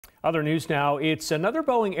Other news now, it's another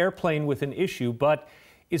Boeing airplane with an issue, but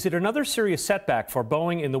is it another serious setback for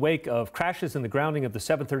Boeing in the wake of crashes and the grounding of the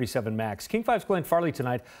 737 MAX? King 5's Glenn Farley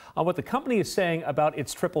tonight on what the company is saying about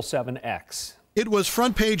its 777X. It was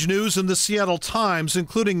front page news in the Seattle Times,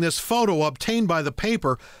 including this photo obtained by the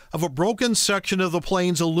paper of a broken section of the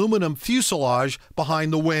plane's aluminum fuselage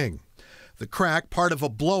behind the wing. The crack, part of a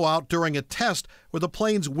blowout during a test where the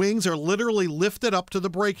plane's wings are literally lifted up to the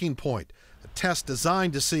breaking point, a test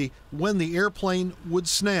designed to see when the airplane would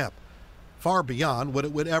snap, far beyond what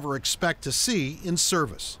it would ever expect to see in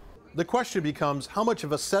service. The question becomes, how much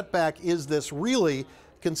of a setback is this really,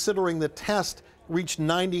 considering the test reached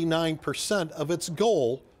 99% of its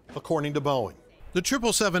goal, according to Boeing? The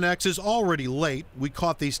 777X is already late. We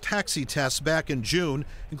caught these taxi tests back in June,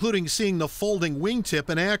 including seeing the folding wingtip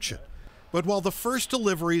in action. But while the first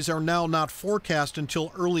deliveries are now not forecast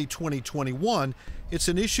until early 2021, it's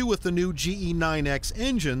an issue with the new GE9X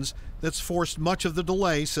engines that's forced much of the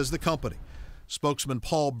delay, says the company. Spokesman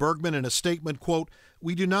Paul Bergman in a statement, quote,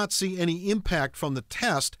 "We do not see any impact from the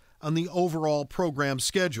test on the overall program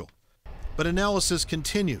schedule." But analysis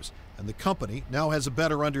continues, and the company now has a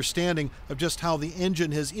better understanding of just how the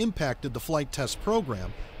engine has impacted the flight test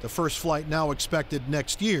program, the first flight now expected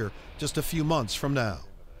next year, just a few months from now.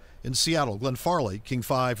 In Seattle, Glenn Farley, King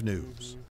 5 News.